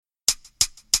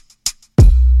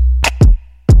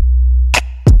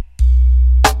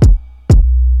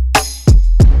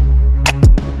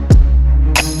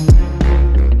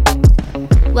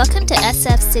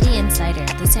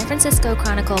Francisco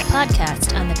Chronicle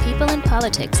podcast on the people and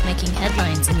politics making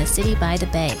headlines in the city by the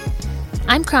bay.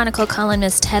 I'm Chronicle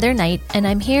columnist Heather Knight, and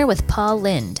I'm here with Paul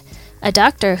Lind, a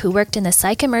doctor who worked in the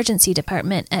psych emergency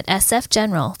department at SF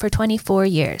General for 24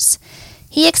 years.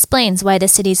 He explains why the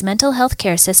city's mental health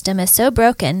care system is so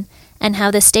broken and how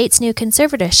the state's new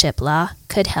conservatorship law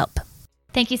could help.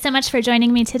 Thank you so much for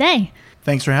joining me today.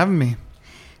 Thanks for having me.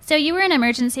 So you were an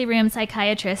emergency room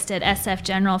psychiatrist at SF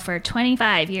General for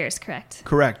 25 years, correct?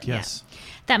 Correct, yes. Yeah.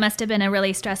 That must have been a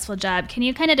really stressful job. Can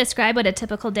you kind of describe what a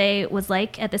typical day was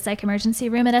like at the psych emergency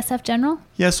room at SF General?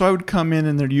 Yeah, so I would come in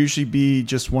and there'd usually be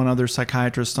just one other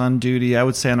psychiatrist on duty. I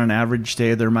would say on an average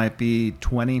day there might be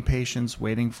 20 patients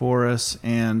waiting for us.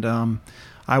 And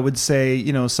I would say,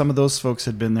 some of those folks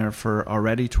had been there for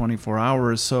already 24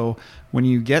 hours. So when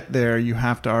you get there, you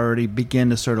have to already begin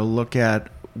to sort of look at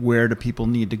where do people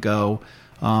need to go,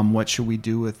 what should we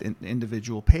do with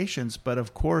individual patients. But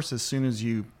of course, as soon as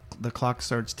the clock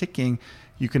starts ticking,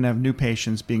 you can have new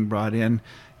patients being brought in.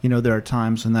 There are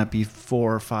times when that be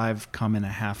 4 or 5 come in a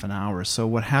half an hour. So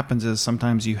what happens is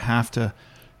sometimes you have to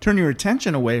turn your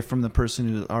attention away from the person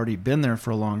who's already been there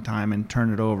for a long time and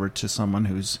turn it over to someone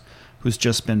who's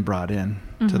just been brought in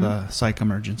to the psych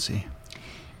emergency.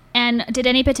 And did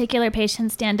any particular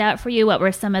patient stand out for you? What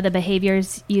were some of the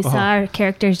behaviors you saw or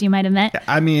characters you might have met?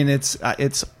 I mean, it's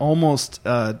almost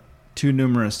too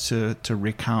numerous to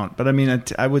recount. But I mean,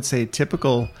 I would say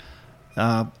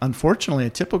unfortunately, a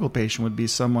typical patient would be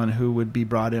someone who would be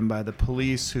brought in by the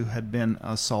police who had been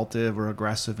assaultive or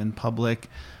aggressive in public.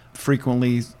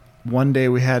 Frequently, one day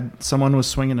we had someone was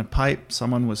swinging a pipe,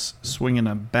 someone was swinging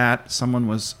a bat, someone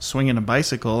was swinging a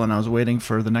bicycle, and I was waiting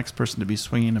for the next person to be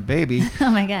swinging a baby. Oh,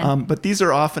 my God. But these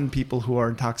are often people who are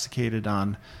intoxicated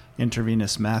on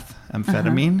intravenous meth,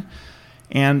 amphetamine,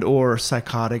 and or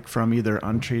psychotic from either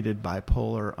untreated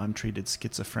bipolar, untreated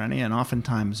schizophrenia, and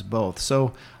oftentimes both.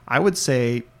 So I would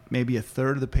say maybe a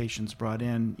third of the patients brought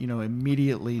in,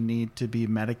 immediately need to be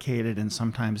medicated and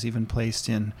sometimes even placed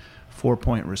in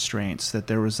 4-point restraints, that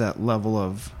there was that level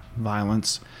of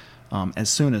violence as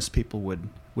soon as people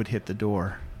would hit the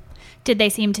door. Did they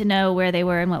seem to know where they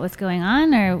were and what was going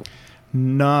on, or?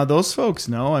 No, those folks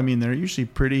know. I mean, they're usually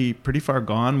pretty far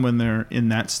gone when they're in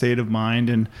that state of mind.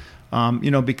 And,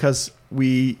 because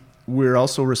we're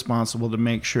also responsible to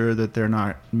make sure that they're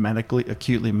not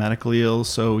acutely medically ill.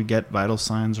 So we get vital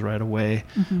signs right away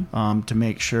to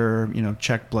make sure,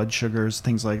 check blood sugars,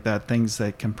 things like that, things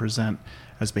that can present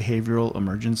as behavioral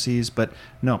emergencies. But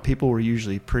no, people were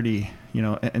usually pretty,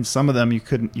 and some of them you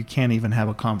can't even have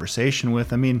a conversation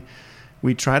with. I mean,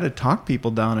 we try to talk people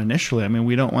down initially. I mean,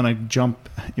 we don't want to jump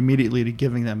immediately to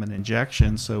giving them an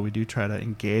injection, so we do try to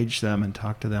engage them and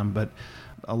talk to them. But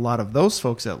a lot of those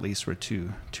folks, at least, were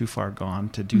too far gone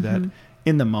to do that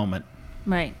in the moment.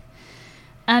 Right.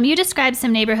 You described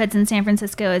some neighborhoods in San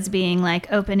Francisco as being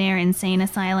like open-air insane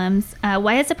asylums.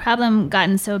 Why has the problem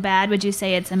gotten so bad? Would you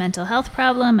say it's a mental health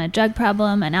problem, a drug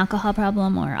problem, an alcohol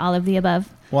problem, or all of the above?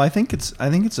 Well, I think it's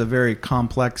a very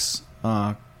complex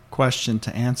question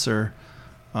to answer.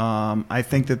 I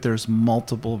think that there's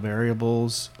multiple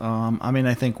variables.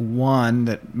 I think one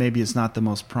that maybe is not the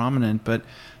most prominent, but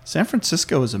San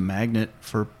Francisco is a magnet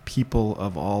for people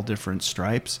of all different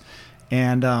stripes.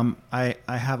 And I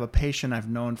have a patient I've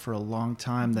known for a long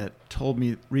time that told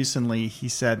me recently, he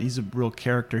said, he's a real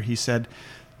character. He said,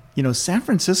 San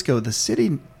Francisco, the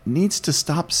city needs to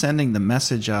stop sending the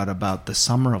message out about the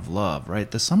summer of love,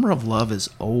 right? The summer of love is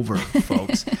over,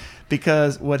 folks.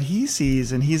 Because what he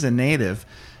sees, and he's a native,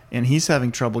 and he's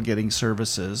having trouble getting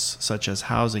services such as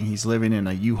housing. He's living in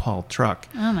a U-Haul truck.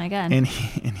 Oh, my God. And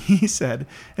he said,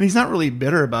 and he's not really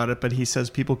bitter about it, but he says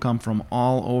people come from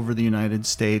all over the United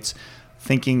States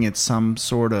thinking it's some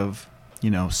sort of,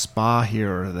 spa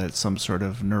here, or that some sort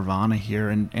of nirvana here,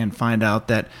 and find out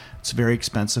that it's very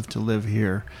expensive to live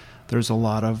here. There's a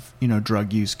lot of,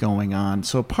 drug use going on.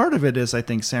 So part of it is, I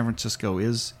think San Francisco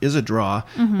is a draw.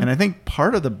 And I think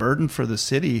part of the burden for the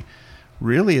city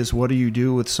really is, what do you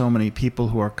do with so many people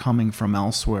who are coming from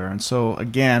elsewhere? And so,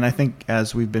 again, I think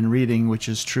as we've been reading, which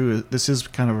is true, this is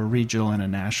kind of a regional and a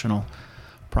national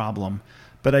problem.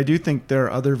 But I do think there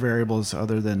are other variables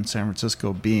other than San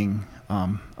Francisco being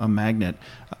a magnet.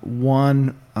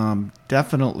 One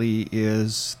definitely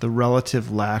is the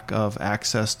relative lack of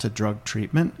access to drug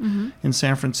treatment in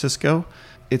San Francisco.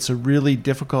 It's a really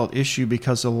difficult issue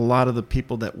because a lot of the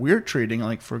people that we're treating,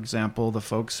 like, for example, the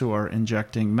folks who are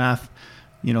injecting meth,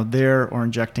 or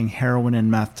injecting heroin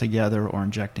and meth together, or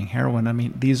injecting heroin. I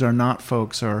mean, these are not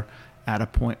folks who are at a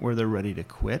point where they're ready to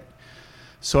quit.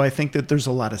 So I think that there's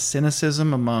a lot of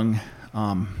cynicism among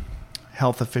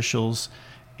health officials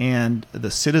and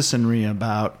the citizenry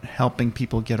about helping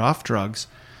people get off drugs.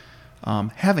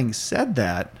 Having said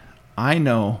that, I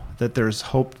know that there's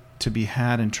hope to be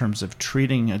had in terms of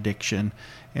treating addiction,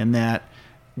 and that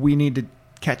we need to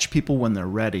catch people when they're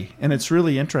ready. And it's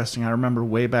really interesting. I remember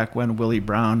way back when Willie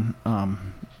Brown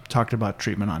talked about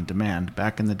treatment on demand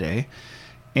back in the day.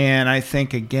 And I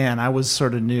think, again, I was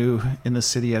sort of new in the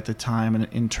city at the time, and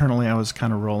internally I was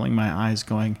kind of rolling my eyes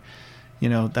going,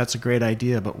 that's a great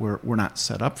idea, but we're not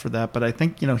set up for that. But I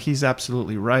think, he's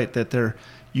absolutely right that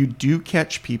you do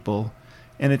catch people,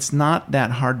 and it's not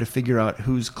that hard to figure out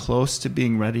who's close to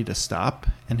being ready to stop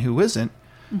and who isn't.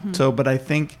 Mm-hmm. So, but I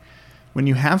think when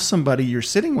you have somebody, you're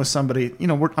sitting with somebody,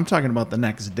 I'm talking about the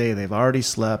next day, they've already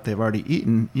slept, they've already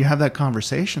eaten, you have that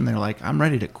conversation, they're like, I'm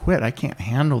ready to quit, I can't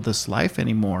handle this life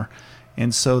anymore.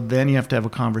 And so then you have to have a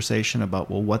conversation about,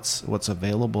 well, what's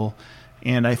available.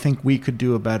 And I think we could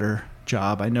do a better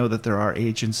job. I know that there are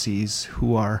agencies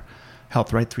who are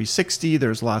Health Right 360.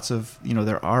 There's lots of,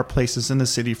 there are places in the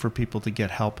city for people to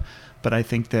get help, but I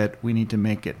think that we need to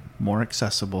make it more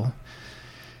accessible.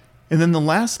 And then the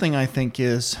last thing I think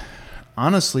is,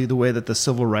 honestly, the way that the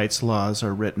civil rights laws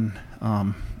are written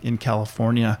in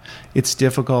California, it's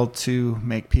difficult to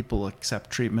make people accept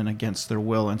treatment against their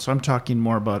will. And so I'm talking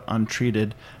more about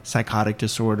untreated psychotic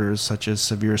disorders such as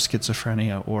severe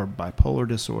schizophrenia or bipolar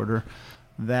disorder,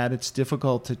 that it's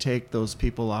difficult to take those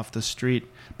people off the street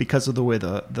because of the way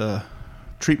the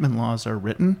treatment laws are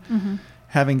written. Mm-hmm.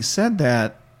 Having said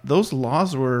that, those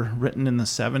laws were written in the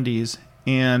 70s,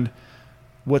 and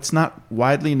what's not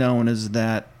widely known is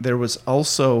that there was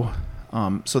also,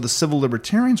 so the civil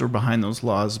libertarians were behind those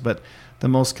laws, but the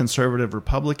most conservative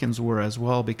Republicans were as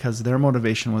well, because their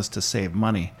motivation was to save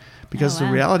money. Because the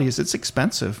reality is it's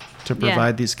expensive to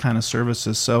provide these kind of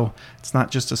services. So it's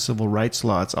not just a civil rights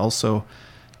law. It's also,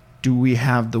 do we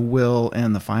have the will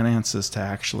and the finances to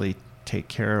actually take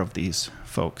care of these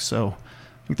folks? So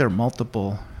I think there are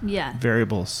multiple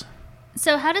variables.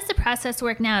 So how does the process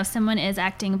work now? If someone is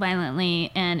acting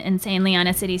violently and insanely on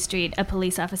a city street, a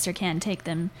police officer can take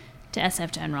them to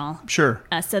SF General. Sure.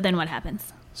 So then what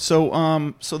happens?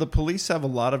 So the police have a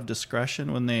lot of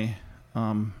discretion when they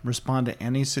respond to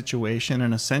any situation,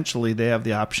 and essentially they have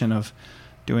the option of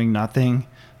doing nothing.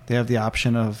 They have the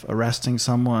option of arresting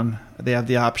someone. They have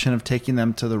the option of taking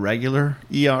them to the regular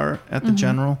ER at the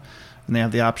General, and they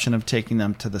have the option of taking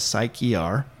them to the psych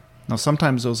ER. Now,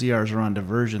 sometimes those ERs are on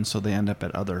diversion, so they end up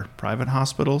at other private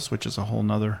hospitals, which is a whole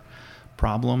nother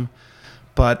problem.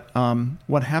 But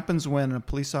what happens when a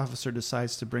police officer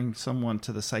decides to bring someone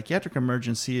to the psychiatric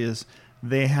emergency is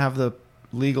they have the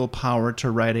legal power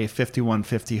to write a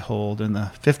 5150 hold. And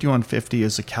the 5150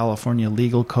 is a California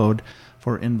legal code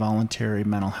for involuntary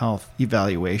mental health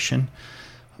evaluation.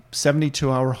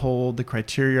 72-hour hold. The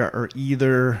criteria are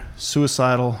either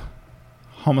suicidal,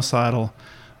 homicidal,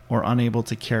 or unable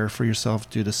to care for yourself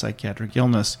due to psychiatric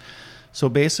illness. So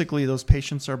basically, those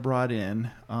patients are brought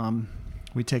in.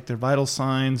 We take their vital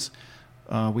signs.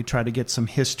 We try to get some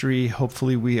history.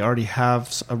 Hopefully, we already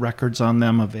have records on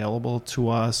them available to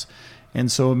us. And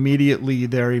so immediately,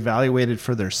 they're evaluated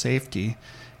for their safety.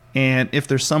 And if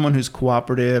there's someone who's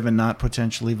cooperative and not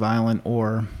potentially violent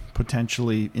or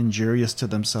potentially injurious to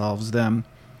themselves, then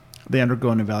they undergo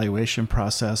an evaluation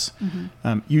process,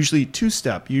 usually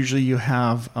two-step. Usually you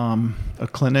have a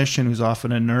clinician who's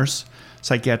often a nurse,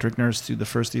 psychiatric nurse, through the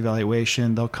first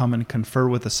evaluation. They'll come and confer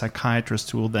with a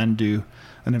psychiatrist who will then do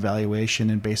an evaluation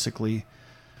and basically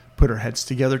put our heads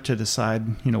together to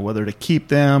decide, whether to keep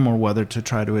them or whether to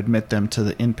try to admit them to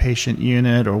the inpatient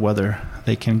unit or whether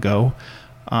they can go.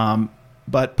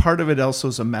 But part of it also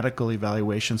is a medical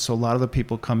evaluation. So a lot of the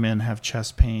people come in have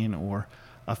chest pain or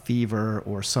a fever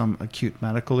or some acute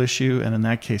medical issue, and in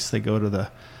that case they go to the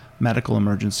medical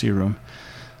emergency room.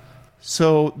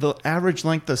 So the average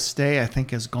length of stay, I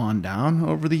think, has gone down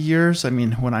over the years. I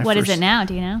mean, what is it now?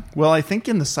 Do you know? Well, I think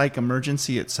in the psych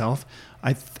emergency itself,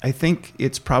 I think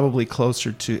it's probably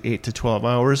closer to 8 to 12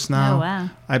 hours now. Oh, wow.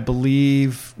 I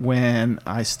believe when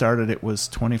I started, it was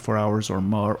 24 hours or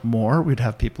more. We'd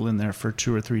have people in there for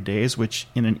 2 or 3 days, which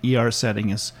in an ER setting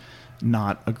is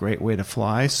not a great way to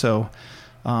fly. So,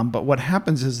 but what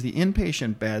happens is the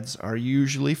inpatient beds are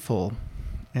usually full.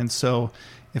 And so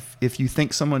if you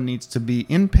think someone needs to be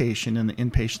inpatient in the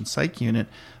inpatient psych unit,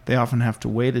 they often have to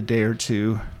wait a day or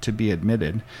two to be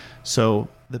admitted. So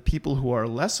the people who are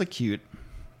less acute,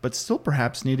 but still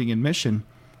perhaps needing admission,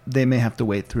 they may have to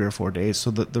wait 3 or 4 days. So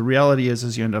the reality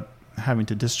is you end up having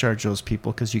to discharge those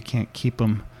people because you can't keep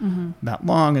them that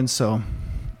long. And so,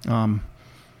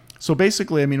 so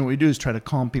basically, I mean, what we do is try to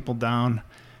calm people down,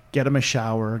 get them a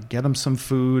shower, get them some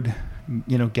food,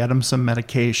 get them some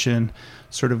medication,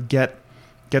 sort of get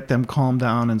them calmed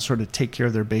down and sort of take care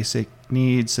of their basic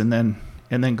needs, and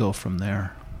then go from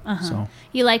there. Uh-huh. So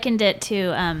you likened it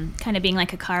to kind of being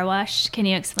like a car wash. Can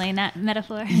you explain that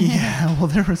metaphor? Yeah, well,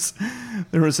 there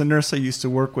was a nurse I used to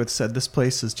work with said this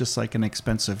place is just like an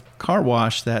expensive car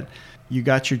wash, that you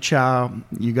got your chow,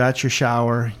 you got your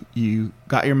shower, you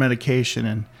got your medication,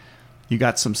 and you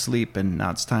got some sleep, and now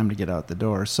it's time to get out the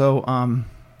door. So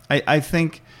I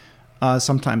think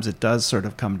sometimes it does sort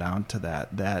of come down to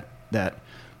that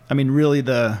I mean, really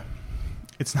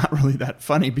it's not really that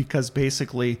funny, because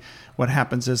basically what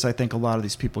happens is I think a lot of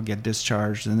these people get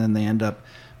discharged and then they end up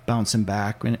bouncing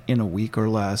back in a week or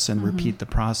less and repeat the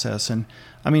process. And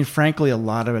I mean, frankly, a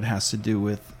lot of it has to do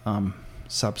with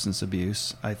substance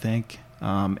abuse, I think,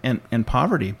 and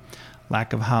poverty,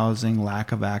 lack of housing,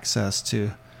 lack of access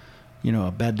to,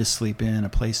 a bed to sleep in, a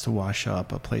place to wash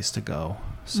up, a place to go.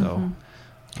 So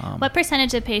what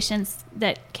percentage of patients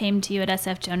that came to you at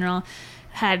SF General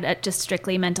had just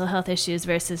strictly mental health issues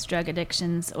versus drug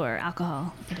addictions or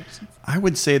alcohol addictions? I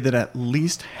would say that at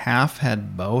least half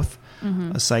had both,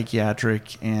 a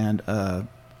psychiatric and a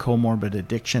comorbid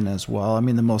addiction as well. I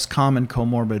mean, the most common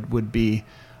comorbid would be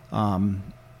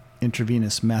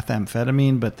intravenous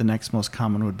methamphetamine, but the next most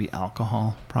common would be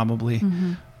alcohol, probably.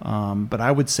 But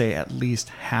I would say at least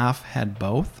half had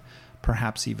both,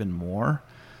 perhaps even more.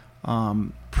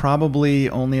 Probably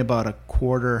only about a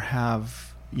quarter have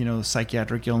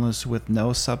psychiatric illness with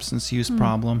no substance use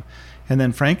problem. And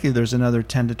then frankly, there's another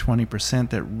 10 to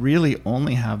 20% that really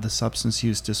only have the substance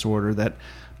use disorder that,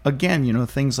 again,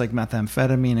 things like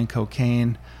methamphetamine and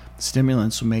cocaine,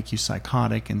 stimulants will make you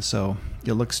psychotic. And so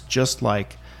it looks just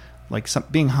like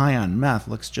being high on meth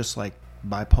looks just like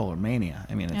bipolar mania.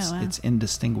 I mean, it's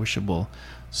indistinguishable.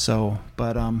 So,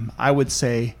 but I would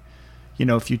say,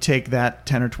 if you take that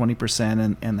 10 or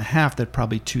 20% and the half, that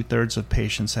probably 2/3 of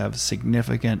patients have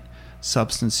significant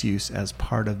substance use as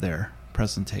part of their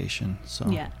presentation. So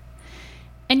yeah.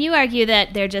 And you argue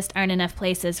that there just aren't enough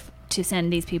places to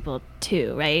send these people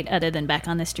to, right, other than back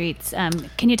on the streets.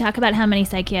 Can you talk about how many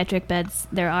psychiatric beds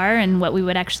there are and what we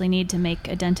would actually need to make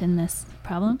a dent in this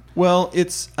problem? Well,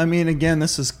 again,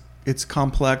 it's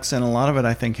complex, and a lot of it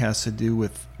I think has to do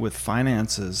with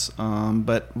finances.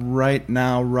 But right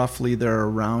now, roughly there are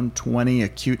around 20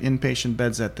 acute inpatient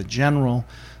beds at the General.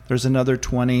 There's another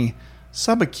 20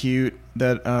 subacute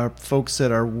that are folks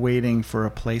that are waiting for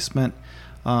a placement.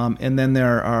 And then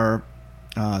there are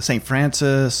St.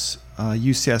 Francis,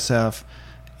 UCSF,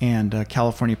 and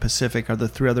California Pacific are the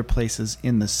 3 other places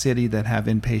in the city that have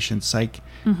inpatient psych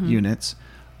units.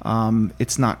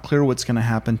 It's not clear what's going to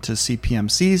happen to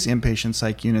CPMC's inpatient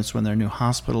psych units when their new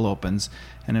hospital opens.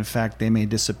 And in fact, they may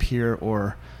disappear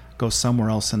or go somewhere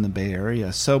else in the Bay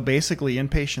Area. So basically,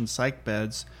 inpatient psych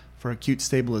beds for acute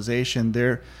stabilization,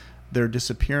 they're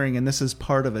disappearing. And this is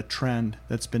part of a trend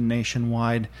that's been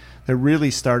nationwide that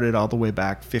really started all the way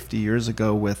back 50 years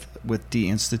ago with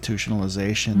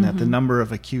deinstitutionalization, that the number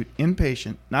of acute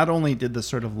inpatient, not only did the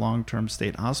sort of long-term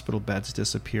state hospital beds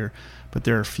disappear, but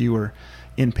there are fewer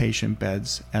inpatient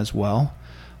beds as well.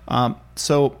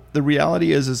 So the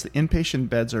reality is the inpatient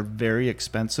beds are very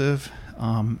expensive.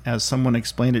 As someone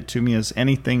explained it to me, as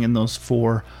anything in those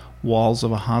 4 walls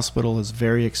of a hospital is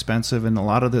very expensive. And a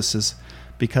lot of this is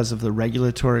because of the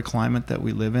regulatory climate that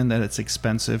we live in, that it's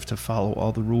expensive to follow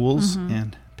all the rules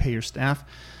and pay your staff.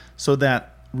 So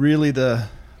that really the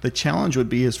challenge would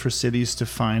be is for cities to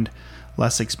find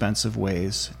less expensive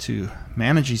ways to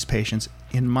manage these patients.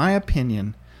 In my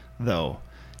opinion, though,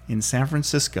 in San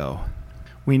Francisco,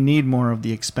 we need more of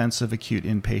the expensive acute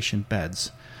inpatient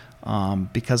beds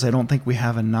because I don't think we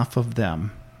have enough of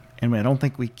them. And I don't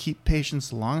think we keep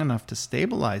patients long enough to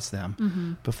stabilize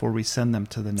them before we send them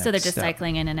to the next step. So they're just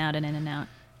cycling in and out and in and out.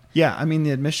 Yeah, I mean,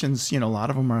 the admissions, a lot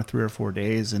of them are 3 or 4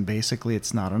 days, and basically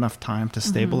it's not enough time to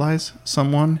stabilize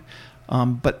someone.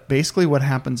 But basically what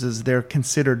happens is they're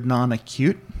considered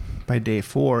non-acute by day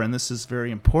 4, and this is very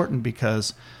important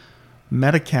because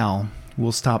Medi-Cal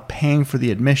will stop paying for the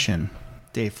admission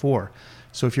day 4.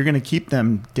 So if you're going to keep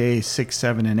them day 6,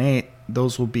 7, and 8,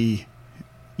 those will be,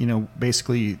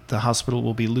 basically the hospital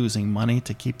will be losing money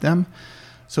to keep them.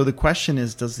 So the question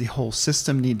is, does the whole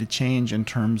system need to change in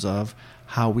terms of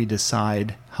how we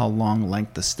decide how long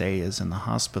length the stay is in the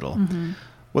hospital?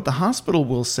 What the hospital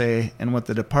will say and what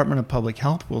the Department of Public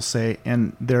Health will say,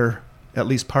 and they're at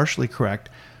least partially correct,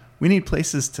 we need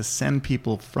places to send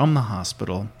people from the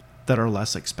hospital that are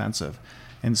less expensive.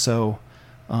 And so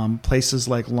places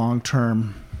like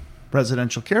long-term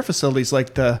residential care facilities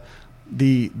like the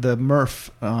the MRF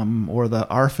or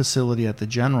our facility at the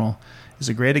General is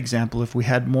a great example. If we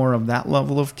had more of that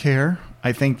level of care,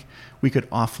 I think we could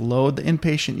offload the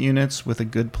inpatient units with a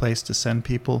good place to send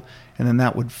people, and then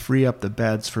that would free up the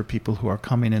beds for people who are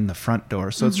coming in the front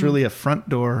door. So it's really a front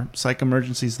door. Psych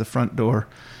emergency is the front door,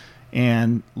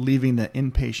 and leaving the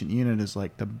inpatient unit is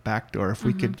like the back door. If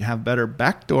we could have better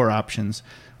back door options,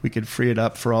 we could free it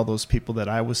up for all those people that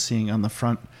I was seeing on the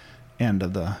front end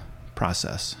of the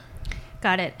process.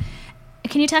 Got it.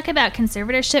 Can you talk about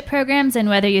conservatorship programs and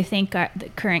whether you think the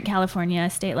current California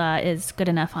state law is good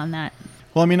enough on that?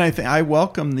 Well, I mean, I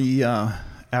welcome the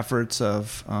efforts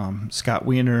of Scott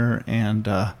Wiener and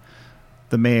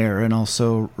the mayor, and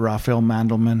also Raphael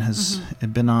Mandelman has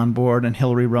been on board, and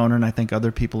Hillary Roner, and I think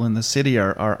other people in the city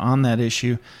are on that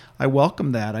issue. I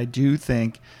welcome that. I do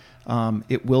think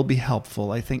it will be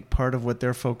helpful. I think part of what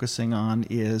they're focusing on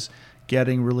is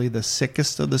getting really the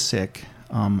sickest of the sick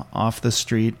off the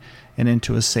street and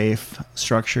into a safe,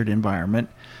 structured environment.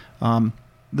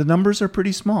 The numbers are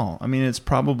pretty small. I mean, it's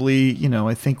probably,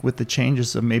 I think with the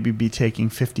changes of maybe be taking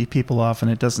 50 people off, and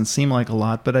it doesn't seem like a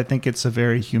lot, but I think it's a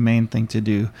very humane thing to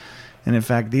do. And in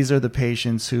fact, these are the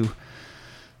patients who,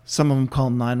 some of them call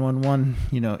 911,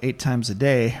 8 times a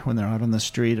day when they're out on the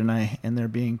street, and they're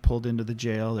being pulled into the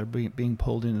jail, they're being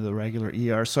pulled into the regular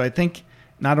ER. So I think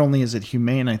not only is it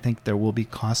humane, I think there will be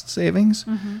cost savings,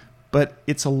 but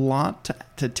it's a lot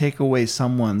to take away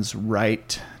someone's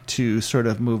right to sort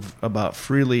of move about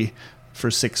freely for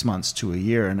 6 months to a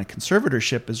year. And a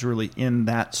conservatorship is really in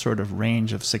that sort of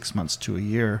range of 6 months to a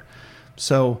year.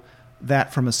 So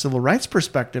that from a civil rights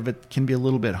perspective, it can be a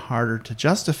little bit harder to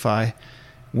justify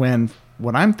when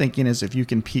what I'm thinking is if you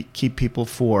can keep people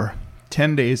for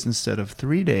 10 days instead of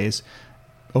 3 days,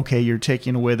 okay, you're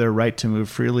taking away their right to move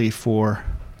freely for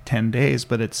 10 days,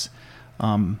 but it's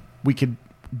we could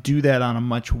do that on a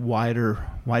much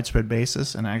widespread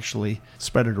basis and actually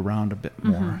spread it around a bit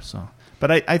more. So, but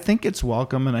I think it's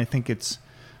welcome, and I think it's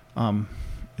a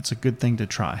good thing to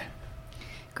try.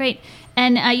 Great.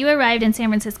 And you arrived in San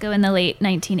Francisco in the late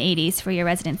 1980s for your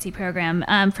residency program.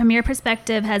 From your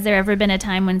perspective, has there ever been a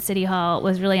time when City Hall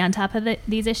was really on top of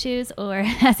these issues, or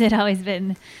has it always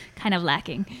been kind of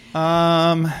lacking?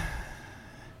 From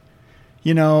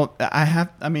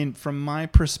my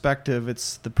perspective,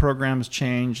 it's the programs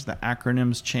change, the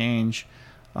acronyms change,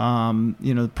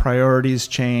 the priorities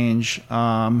change.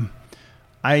 I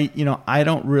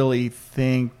don't really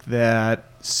think that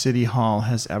City Hall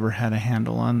has ever had a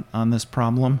handle on this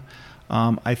problem.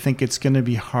 I think it's going to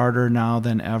be harder now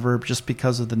than ever just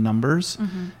because of the numbers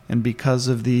and because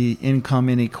of the income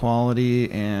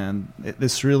inequality. And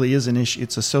this really is an issue.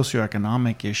 It's a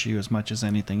socioeconomic issue as much as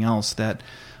anything else, that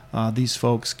these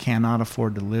folks cannot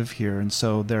afford to live here, and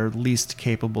so they're least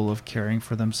capable of caring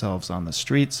for themselves on the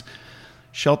streets.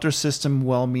 Shelter system,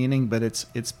 well-meaning, but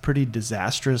it's pretty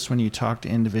disastrous when you talk to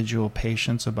individual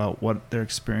patients about what their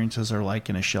experiences are like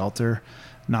in a shelter,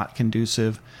 not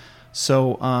conducive.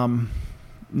 So, I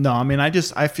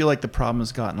feel like the problem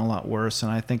has gotten a lot worse,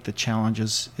 and I think the challenge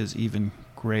is even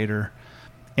greater.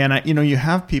 And you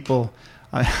have people.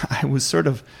 I was sort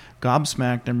of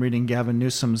gobsmacked. I'm reading Gavin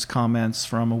Newsom's comments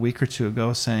from a week or two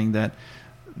ago saying that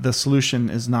the solution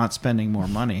is not spending more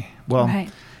money. Well,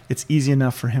 right. It's easy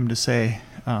enough for him to say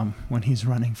when he's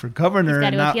running for governor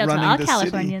and not running the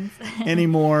city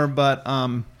anymore. But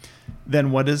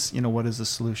then what is the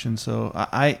solution? So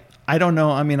I don't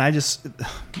know. I mean, I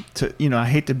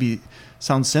hate to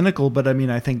sound cynical, but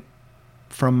I think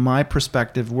from my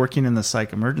perspective, working in the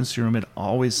psych emergency room, it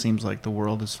always seems like the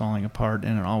world is falling apart,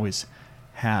 and it always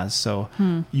has. So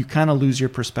you kind of lose your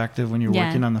perspective when you're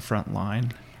working on the front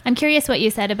line. I'm curious what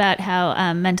you said about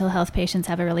how mental health patients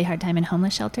have a really hard time in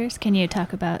homeless shelters. Can you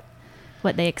talk about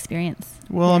what they experience?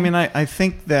 Well, I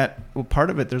think that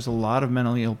part of it, there's a lot of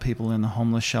mentally ill people in the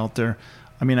homeless shelter.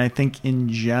 I think in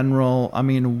general,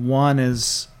 one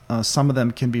is some of them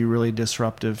can be really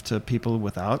disruptive to people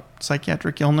without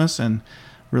psychiatric illness and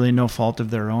really no fault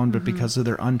of their own, but because of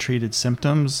their untreated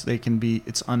symptoms,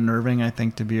 it's unnerving, I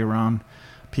think, to be around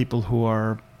people who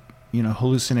are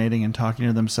hallucinating and talking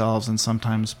to themselves and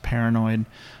sometimes paranoid.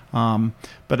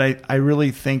 But I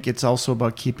really think it's also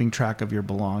about keeping track of your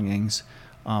belongings.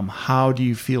 How do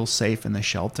you feel safe in the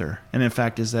shelter? And in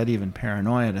fact, is that even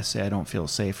paranoia to say I don't feel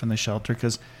safe in the shelter?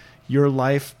 Because your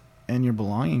life and your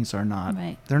belongings are not,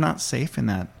 they're not safe in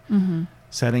that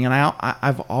setting. And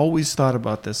I've always thought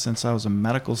about this since I was a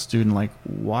medical student, like,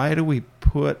 why do we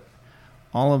put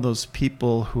all of those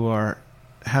people who are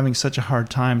having such a hard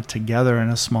time together in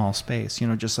a small space,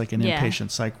 just like an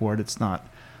inpatient psych ward, it's not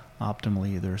optimal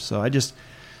either. So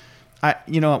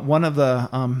one of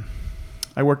the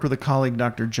I worked with a colleague,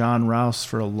 Dr. John Rouse,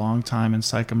 for a long time in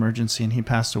psych emergency, and he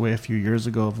passed away a few years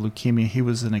ago of leukemia. He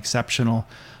was an exceptional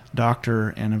doctor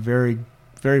and a very,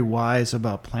 very wise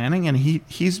about planning. And he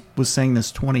was saying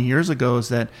this 20 years ago, is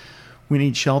that we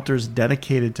need shelters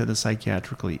dedicated to the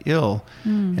psychiatrically ill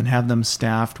and have them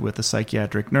staffed with a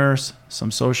psychiatric nurse,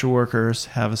 some social workers,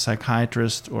 have a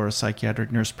psychiatrist or a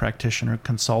psychiatric nurse practitioner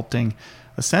consulting,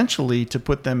 essentially to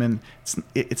put them in,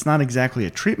 it's not exactly a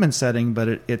treatment setting, but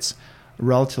it's a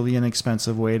relatively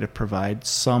inexpensive way to provide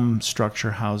some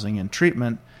structure, housing, and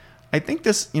treatment. I think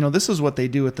this is what they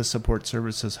do at the Support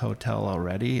Services Hotel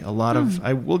already. A lot of,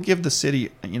 I will give the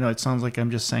city, it sounds like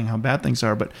I'm just saying how bad things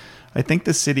are, but I think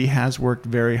the city has worked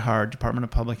very hard. Department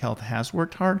of Public Health has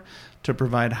worked hard to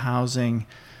provide housing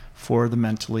for the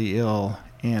mentally ill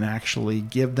and actually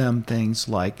give them things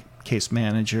like case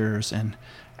managers and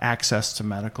access to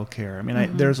medical care. I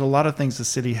mean, there's a lot of things the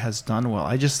city has done well.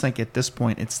 I just think at this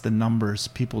point, it's the numbers.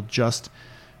 People just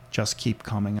keep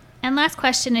coming. And last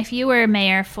question, if you were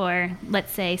mayor for,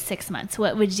 let's say, 6 months,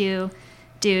 what would you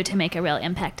do to make a real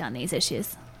impact on these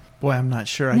issues? Boy, I'm not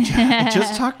sure. I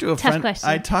just talked to a friend. Question.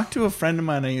 I talked to a friend of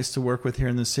mine I used to work with here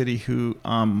in the city who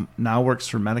now works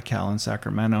for Medi-Cal in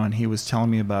Sacramento, and he was telling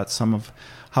me about some of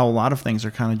how a lot of things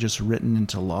are kind of just written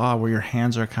into law, where your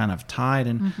hands are kind of tied.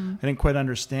 And I didn't quite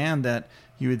understand that.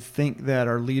 You would think that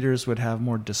our leaders would have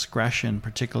more discretion,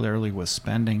 particularly with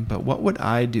spending. But what would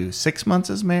I do? 6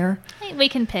 months as mayor? We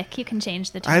can pick. You can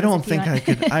change the terms. I don't think I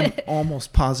could. I'm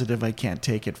almost positive I can't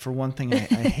take it. For one thing, I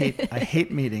hate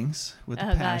meetings with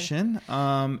a passion.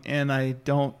 And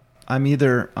I'm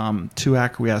either too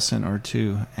acquiescent or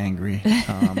too angry.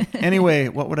 Anyway,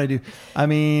 what would I do? I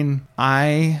mean,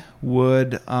 I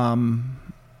would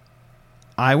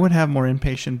have more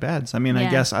inpatient beds. I mean, I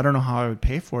guess I don't know how I would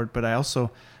pay for it, but I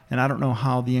don't know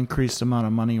how the increased amount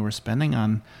of money we're spending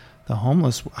on the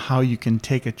homeless, how you can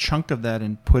take a chunk of that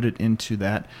and put it into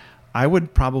that. I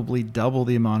would probably double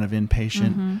the amount of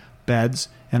inpatient beds,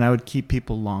 and I would keep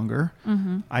people longer.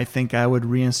 I think I would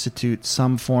reinstitute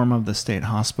some form of the state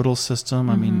hospital system.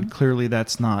 I mean, clearly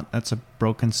that's a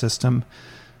broken system.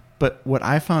 But what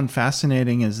I found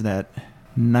fascinating is that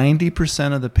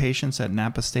 90% of the patients at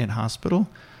Napa State Hospital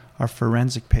are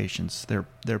forensic patients.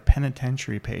 They're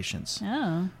penitentiary patients.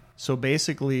 Oh. So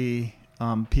basically,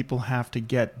 people have to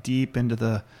get deep into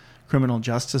the criminal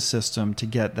justice system to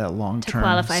get that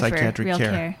long-term psychiatric for real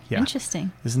care. Yeah.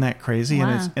 Interesting. Isn't that crazy?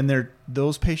 Wow. And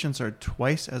those patients are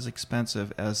twice as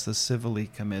expensive as the civilly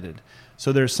committed.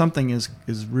 So there's something is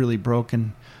really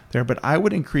broken there. But I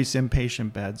would increase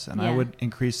inpatient beds, and I would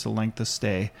increase the length of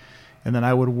stay. And then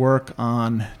I would work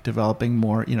on developing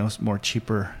more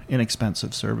cheaper,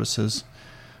 inexpensive services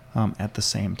at the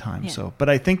same time. Yeah. But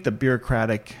I think the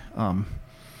bureaucratic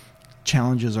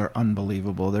challenges are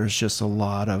unbelievable. There's just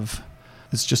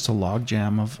it's just a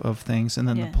logjam of things, and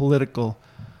then the political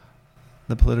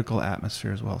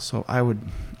atmosphere as well. So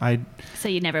So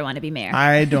you never want to be mayor?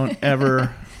 I don't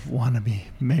ever want to be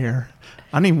mayor.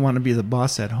 I don't even want to be the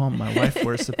boss at home. My wife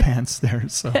wears the pants there.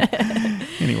 So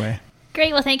anyway.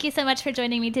 Great. Well, thank you so much for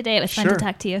joining me today. It was fun to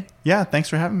talk to you. Yeah, thanks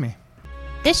for having me.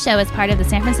 This show is part of the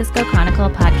San Francisco Chronicle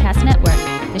podcast network.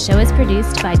 The show is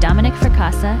produced by Dominic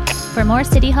Fracassa. For more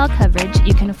City Hall coverage,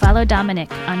 you can follow Dominic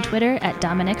on Twitter at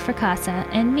Dominic Fracassa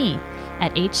and me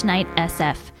at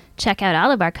HKnightSF. Check out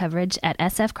all of our coverage at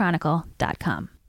sfchronicle.com.